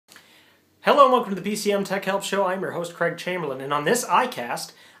Hello and welcome to the PCM Tech Help Show. I'm your host Craig Chamberlain, and on this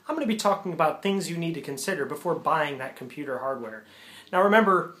iCast, I'm going to be talking about things you need to consider before buying that computer hardware. Now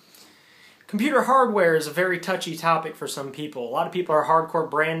remember, computer hardware is a very touchy topic for some people. A lot of people are hardcore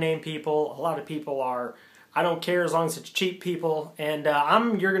brand name people. A lot of people are, I don't care as long as it's cheap people, and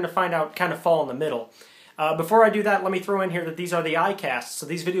you're going to find out kind of fall in the middle. Before I do that, let me throw in here that these are the iCasts, so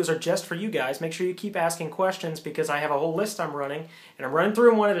these videos are just for you guys. Make sure you keep asking questions because I have a whole list I'm running, and I'm running through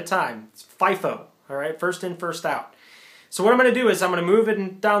them one at a time. It's FIFO, all right? First in, first out. So what I'm going to do is I'm going to move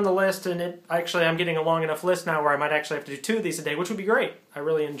it down the list, and I'm getting a long enough list now where I might actually have to do 2 of these a day, which would be great. I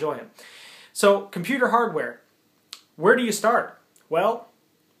really enjoy them. So, computer hardware. Where do you start? Well,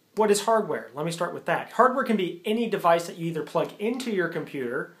 what is hardware? Let me start with that. Hardware can be any device that you either plug into your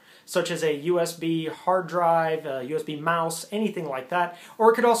computer, such as a USB hard drive, a USB mouse, anything like that.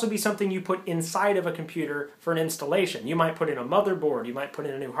 Or it could also be something you put inside of a computer for an installation. You might put in a motherboard, you might put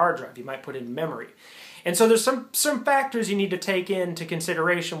in a new hard drive, you might put in memory. And so there's some factors you need to take into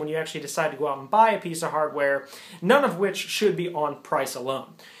consideration when you actually decide to go out and buy a piece of hardware, none of which should be on price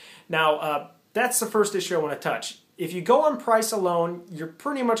alone. Now, that's the first issue I want to touch. If you go on price alone, you're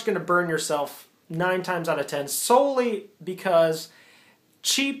pretty much going to burn yourself 9 times out of 10 solely because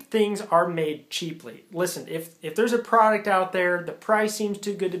cheap things are made cheaply. Listen, if there's a product out there, the price seems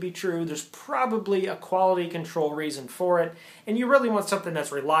too good to be true, there's probably a quality control reason for it, and you really want something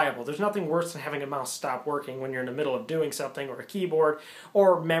that's reliable. There's nothing worse than having a mouse stop working when you're in the middle of doing something, or a keyboard,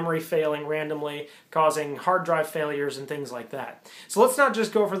 or memory failing randomly, causing hard drive failures and things like that. So let's not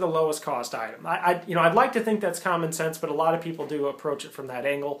just go for the lowest cost item. I'd like to think that's common sense, but a lot of people do approach it from that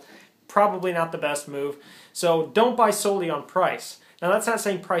angle. Probably not the best move. So don't buy solely on price. Now, that's not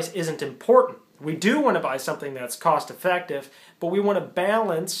saying price isn't important. We do want to buy something that's cost effective, but we want to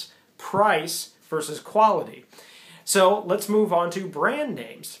balance price versus quality. So let's move on to brand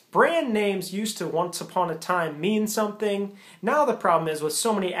names. Brand names used to once upon a time mean something. Now the problem is with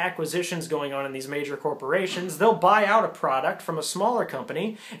so many acquisitions going on in these major corporations, they'll buy out a product from a smaller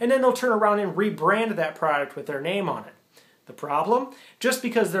company and then they'll turn around and rebrand that product with their name on it. The problem? Just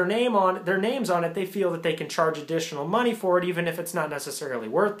because their name's on it, they feel that they can charge additional money for it even if it's not necessarily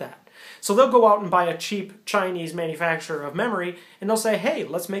worth that. So they'll go out and buy a cheap Chinese manufacturer of memory and they'll say, hey,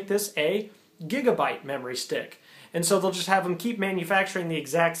 let's make this a gigabyte memory stick. And so they'll just have them keep manufacturing the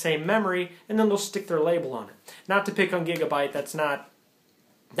exact same memory and then they'll stick their label on it. Not to pick on Gigabyte, that's not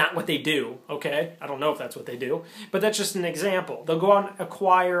what they do, okay? I don't know if that's what they do, but that's just an example. They'll go out and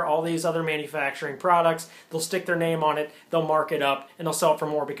acquire all these other manufacturing products, they'll stick their name on it, they'll mark it up, and they'll sell it for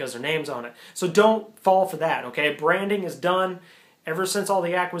more because their name's on it. So don't fall for that, okay? Branding is done. Ever since all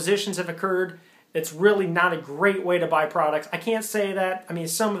the acquisitions have occurred, it's really not a great way to buy products. I can't say that. I mean,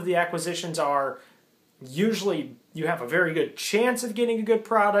 some of the acquisitions are usually you have a very good chance of getting a good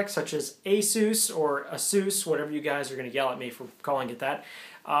product, such as Asus or Asus, whatever you guys are going to yell at me for calling it that.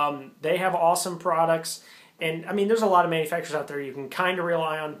 They have awesome products, and I mean, there's a lot of manufacturers out there you can kind of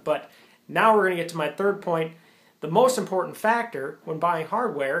rely on, but now we're going to get to my third point. The most important factor when buying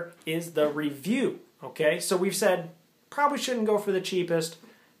hardware is the review, okay? So we've said probably shouldn't go for the cheapest,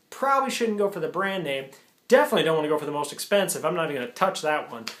 probably shouldn't go for the brand name, definitely don't want to go for the most expensive. I'm not even going to touch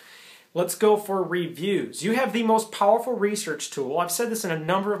that one. Let's go for reviews. You have the most powerful research tool, I've said this in a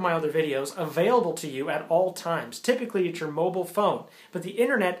number of my other videos, available to you at all times. Typically it's your mobile phone, but the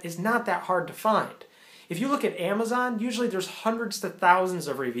internet is not that hard to find. If you look at Amazon, usually there's hundreds to thousands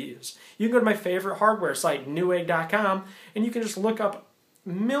of reviews. You can go to my favorite hardware site, Newegg.com, and you can just look up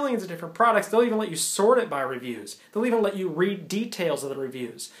millions of different products. They'll even let you sort it by reviews. They'll even let you read details of the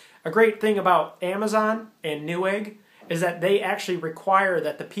reviews. A great thing about Amazon and Newegg is that they actually require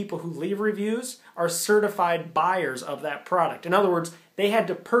that the people who leave reviews are certified buyers of that product. In other words, they had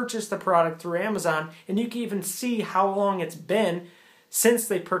to purchase the product through Amazon, and you can even see how long it's been since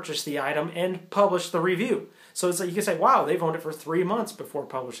they purchased the item and published the review. So it's like you can say, wow, they've owned it for 3 months before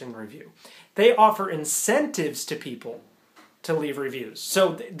publishing the review. They offer incentives to people to leave reviews.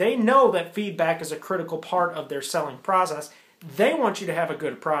 So they know that feedback is a critical part of their selling process. They want you to have a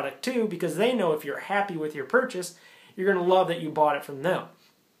good product too, because they know if you're happy with your purchase, you're going to love that you bought it from them.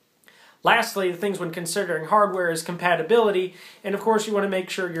 Lastly, the things when considering hardware is compatibility, and of course you want to make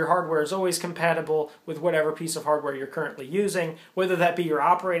sure your hardware is always compatible with whatever piece of hardware you're currently using, whether that be your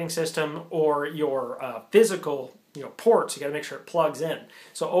operating system or your physical ports. You got to make sure it plugs in.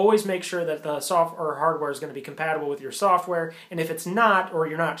 So always make sure that the software or hardware is going to be compatible with your software, and if it's not or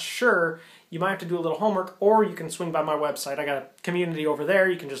you're not sure, you might have to do a little homework, or you can swing by my website. I got a community over there.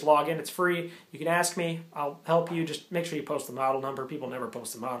 You can just log in. It's free. You can ask me. I'll help you. Just make sure you post the model number. People never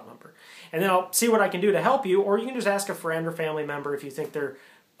post the model number. And then I'll see what I can do to help you, or you can just ask a friend or family member if you think they're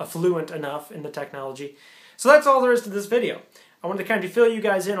affluent enough in the technology. So that's all there is to this video. I wanted to kind of fill you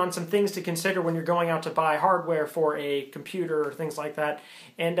guys in on some things to consider when you're going out to buy hardware for a computer or things like that.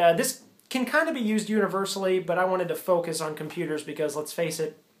 And this can kind of be used universally, but I wanted to focus on computers because, let's face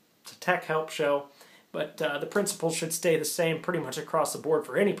it, it's a tech help show. But the principles should stay the same pretty much across the board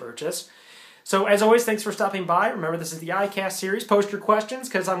for any purchase. So as always, thanks for stopping by. Remember, this is the iCast series. Post your questions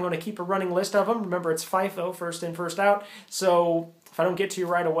because I'm going to keep a running list of them. Remember, it's FIFO, first in, first out. So if I don't get to you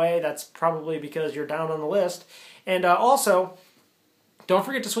right away, that's probably because you're down on the list. And also, don't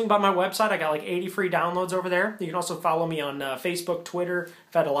forget to swing by my website. I got like 80 free downloads over there. You can also follow me on Facebook, Twitter.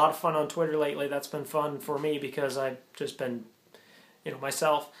 I've had a lot of fun on Twitter lately. That's been fun for me because I've just been,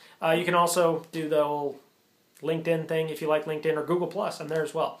 myself. You can also do the whole LinkedIn thing if you like LinkedIn, or Google+. I'm there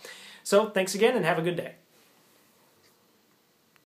as well. So thanks again and have a good day.